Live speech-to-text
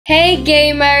Hey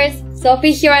gamers!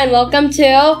 Sophie here and welcome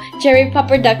to Cherry Pop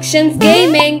Productions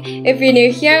Gaming. If you're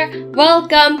new here,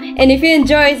 welcome, and if you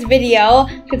enjoy this video,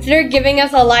 consider giving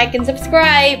us a like and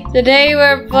subscribe. Today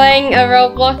we're playing a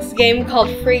Roblox game called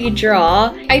Free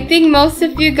Draw. I think most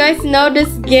of you guys know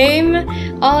this game.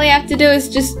 All you have to do is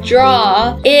just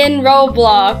draw in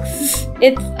Roblox.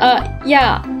 It's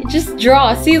yeah, just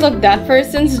draw. See, look, that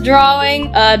person's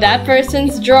drawing, that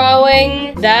person's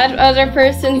drawing, that other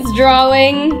person's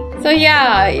drawing. So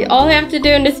yeah, all you have to do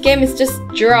in this game is just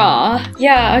draw.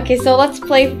 Yeah, okay, so let's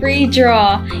play Free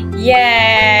Draw.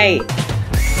 Yay!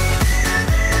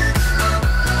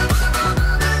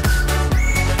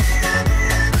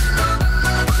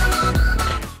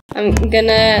 I'm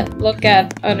gonna look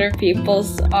at other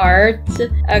people's art.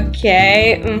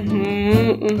 Okay,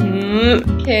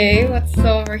 Okay, what's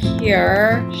over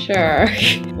here? Sure.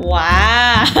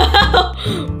 Wow!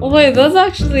 Wait, that's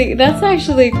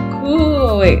actually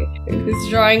cool. Wait, who's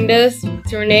drawing this?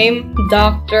 What's your name?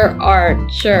 Dr.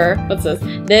 Art. Sure. What's this?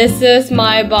 This is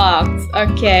my box.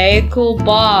 Okay, cool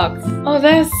box. Oh,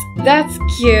 that's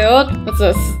cute. What's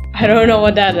this? I don't know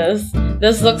what that is.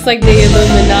 This looks like the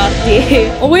Illuminati.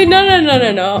 Oh wait, no,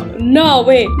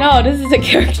 wait, no, this is a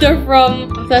character from,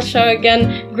 what's that show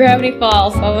again? Gravity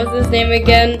Falls. What was his name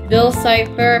again? Bill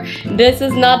Cipher. This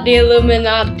is not the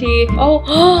Illuminati.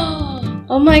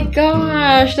 Oh my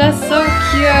gosh, that's so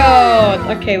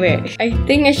cute. Okay, wait. I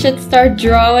think I should start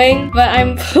drawing, but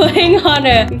I'm playing on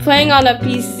a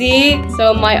PC,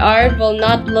 so my art will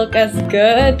not look as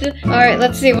good. All right,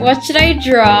 let's see. What should I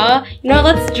draw? You know,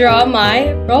 let's draw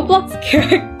my Roblox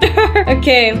character.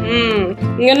 Okay, I'm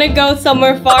gonna go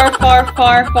somewhere far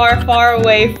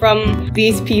away from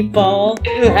these people.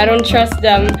 I don't trust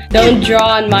them. Don't draw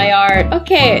on my art.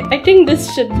 Okay, I think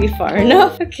this should be far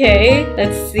enough. Okay,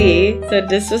 let's see. So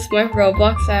this is my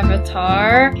Roblox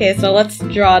avatar. Okay, so let's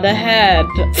draw the head.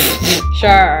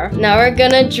 Sure. Now we're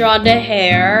gonna draw the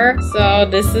hair. So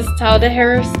this is how the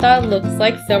hairstyle looks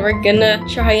like. So we're gonna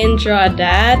try and draw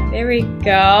that. There we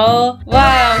go.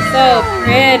 Wow, so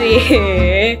pretty.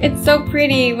 It's so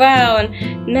pretty. Wow.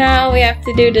 And now we have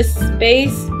to do the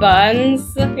space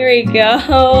buns. Here we go.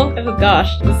 Oh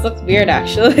gosh, this looks weird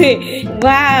actually.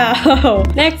 Wow.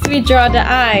 Next we draw the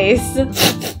eyes.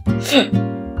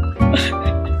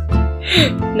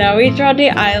 Now we draw the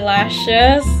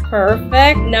eyelashes.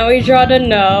 Perfect. Now we draw the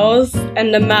nose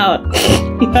and the mouth.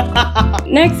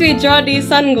 Next we draw these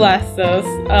sunglasses.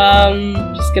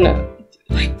 Just gonna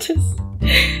like this.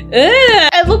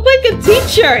 I look like a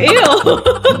teacher. Ew.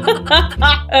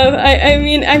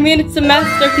 I mean it's a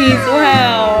masterpiece.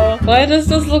 Wow. Why does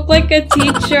this look like a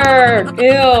teacher?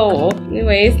 Ew.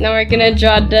 Anyways, now we're gonna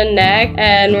draw the neck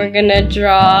and we're gonna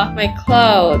draw my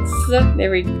clothes. There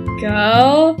we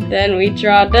go. Then we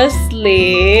draw the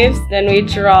sleeves. Then we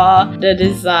draw the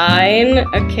design.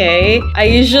 Okay. I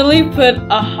usually put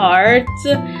a heart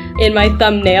in my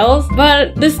thumbnails,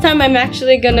 but this time I'm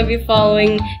actually gonna be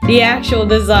following the actual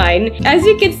design. As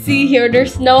you can see here,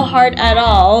 there's no heart at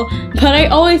all, but I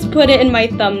always put it in my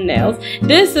thumbnails.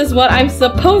 This is what I'm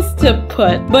supposed to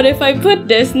put, but if I put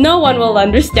this, no one will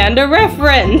understand the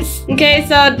reference. Okay,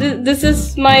 so this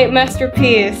is my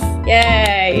masterpiece.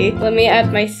 Yay! Let me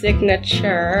add my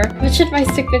signature. What should my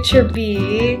signature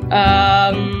be?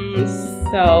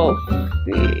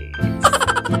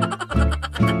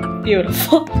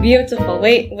 Beautiful. Beautiful.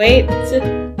 Wait.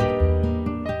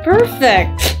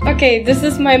 Perfect. Okay, this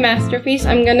is my masterpiece.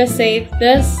 I'm gonna save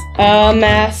this.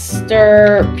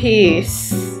 Masterpiece.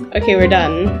 Okay, we're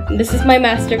done. This is my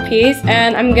masterpiece,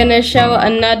 and I'm gonna show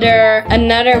another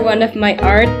one of my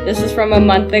art. This is from a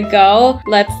month ago.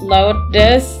 Let's load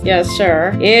this. Yeah,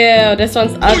 sure. Ew, this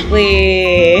one's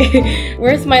ugly.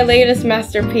 Where's my latest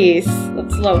masterpiece?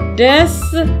 Let's load this.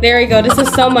 There we go. This is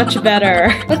so much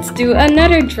better. Let's do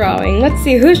another drawing. Let's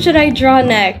see, who should I draw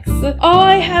next? Oh,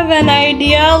 I have an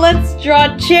idea. Let's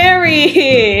draw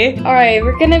Cherry. All right,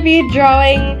 we're gonna be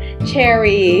drawing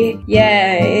Cherry.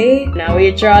 Yay. Now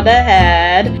we draw the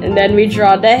head, and then we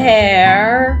draw the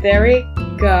hair. There we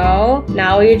go.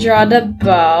 Now we draw the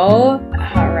bow.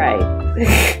 Alright.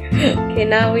 Okay,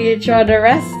 now we draw the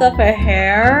rest of her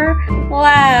hair.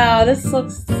 Wow, this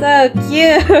looks so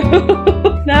cute.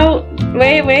 Now,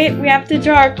 wait, we have to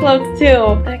draw our clothes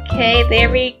too. Okay, there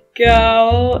we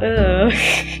go. Ugh.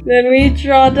 Then we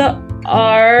draw the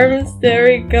arms. There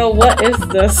we go. What is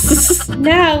this?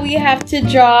 Now we have to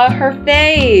draw her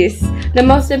face. The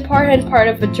most important part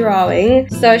of the drawing.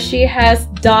 So she has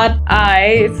dot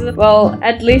eyes. Well,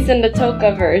 at least in the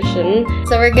Toka version.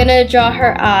 So we're gonna draw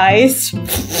her eyes.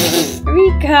 There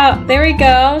we go. There we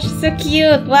go. She's so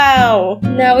cute. Wow.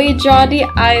 Now we draw the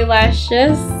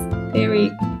eyelashes. There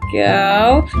we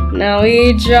go. Now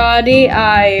we draw the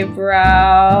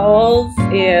eyebrows.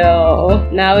 Ew.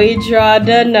 Now we draw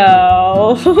the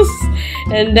nose.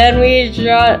 And then we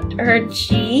draw her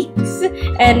cheeks.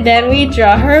 And then we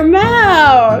draw her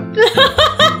mouth.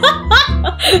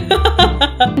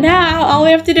 Now, all we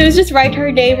have to do is just write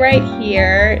her name right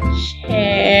here.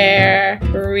 Cherry.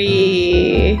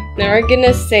 Now we're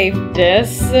gonna save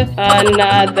this.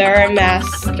 Another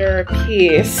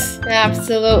masterpiece.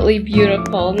 Absolutely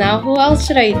beautiful. Now, who else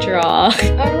should I draw?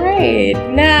 Alright,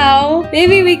 now,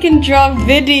 maybe we can draw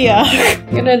Vidya.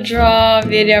 I'm gonna draw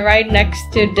Vidya right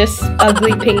next to this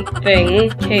ugly pink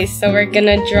thing. Okay, so we're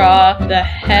gonna draw the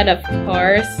head, of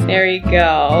course. There we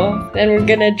go. Then we're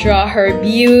gonna draw her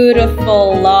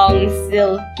beautiful, long,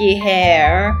 silky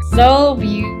hair. So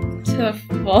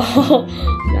beautiful.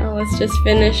 Now let's just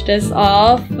finish this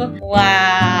off.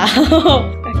 Wow.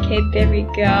 Okay, there we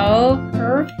go.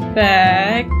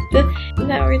 Perfect.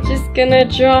 Now we're just gonna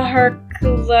draw her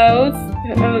clothes.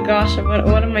 Oh gosh,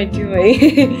 what am I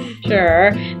doing?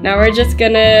 Sure. Now we're just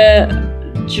gonna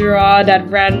draw that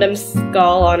random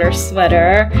skull on her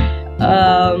sweater.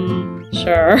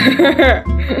 Sure.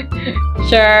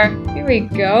 Sure. Here we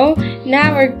go.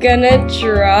 Now we're gonna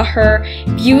draw her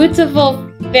beautiful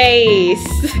face.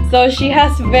 So she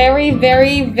has very,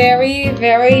 very, very,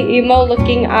 very emo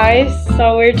looking eyes.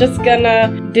 So we're just gonna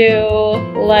do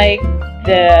like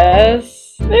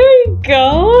this. There we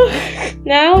go.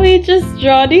 Now we just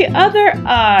draw the other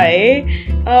eye.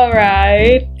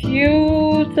 Alright,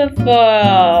 beautiful.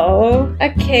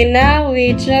 Okay, now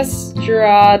we just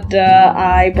draw the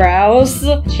eyebrows.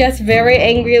 She has very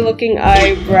angry looking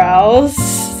eyebrows.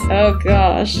 Oh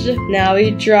gosh. Now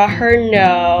we draw her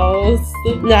nose.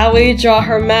 Now we draw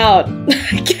her mouth.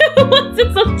 Why is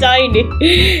it so tiny?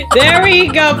 There we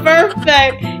go,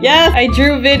 perfect. Yes, I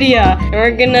drew Vidya. And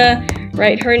we're gonna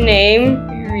write her name.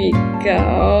 There we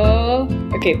go.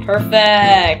 Okay,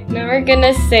 perfect. Now we're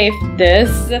gonna save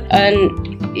this.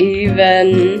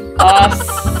 Uneven,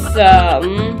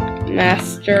 awesome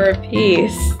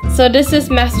masterpiece. So this is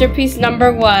masterpiece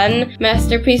number 1,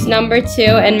 masterpiece number 2,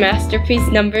 and masterpiece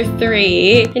number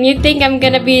 3. And you think I'm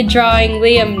gonna be drawing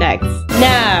Liam next?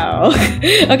 No.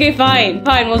 Okay, fine,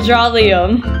 we'll draw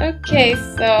Liam. Okay,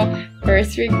 so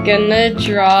first we're gonna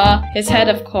draw his head,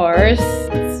 of course.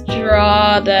 Let's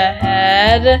draw the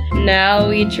head. Now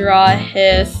we draw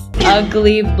his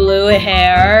ugly blue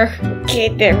hair. Okay,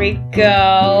 there we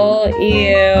go.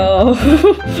 Ew.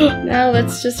 Now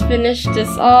let's just finish this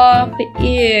off.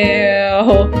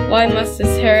 Ew. Why must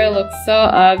his hair look so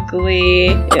ugly?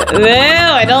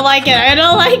 Ew, I don't like it. I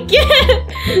don't like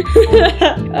it.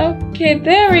 Okay,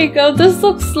 there we go. This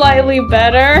looks slightly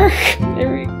better.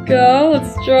 There we go.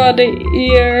 Let's draw the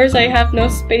ears. I have no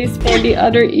space for the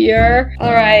other ear.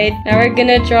 Alright, now we're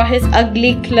gonna draw his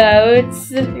ugly clothes.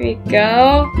 There we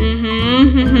go.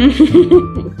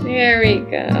 There we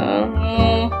go.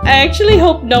 I actually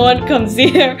hope no one comes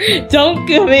here. Don't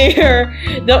come here.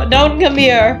 Don't come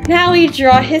here. Now we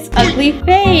draw his ugly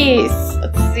face.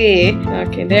 Let's see.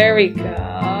 Okay, there we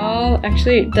go.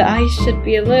 Actually, the eyes should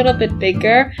be a little bit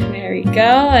bigger. There we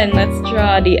go. And let's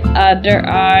draw the other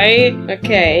eye.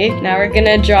 Okay, now we're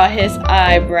gonna draw his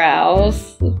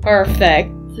eyebrows.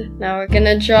 Perfect. Now we're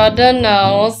gonna draw the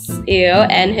nose, ew,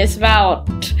 and his mouth.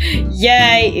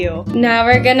 Yay, ew. Now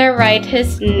we're gonna write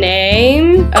his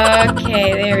name.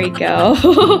 Okay, there we go.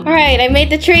 Alright, I made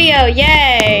the trio,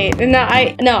 yay! No,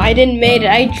 I didn't make it.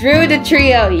 I drew the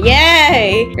trio,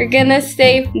 yay! We're gonna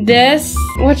save this.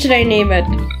 What should I name it?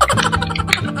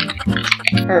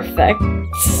 Perfect.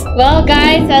 Well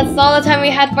guys, that's all the time we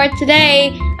had for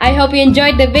today. I hope you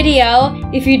enjoyed the video.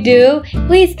 If you do,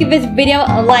 please give this video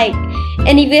a like.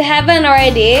 And if you haven't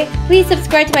already, please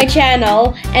subscribe to my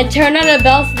channel and turn on the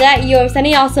bell so that I'm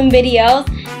sending awesome videos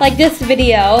like this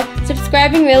video.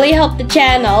 Subscribing really helped the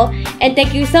channel. And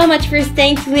thank you so much for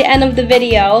staying to the end of the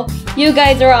video. You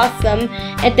guys are awesome.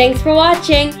 And thanks for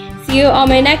watching. See you on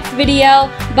my next video.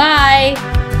 Bye!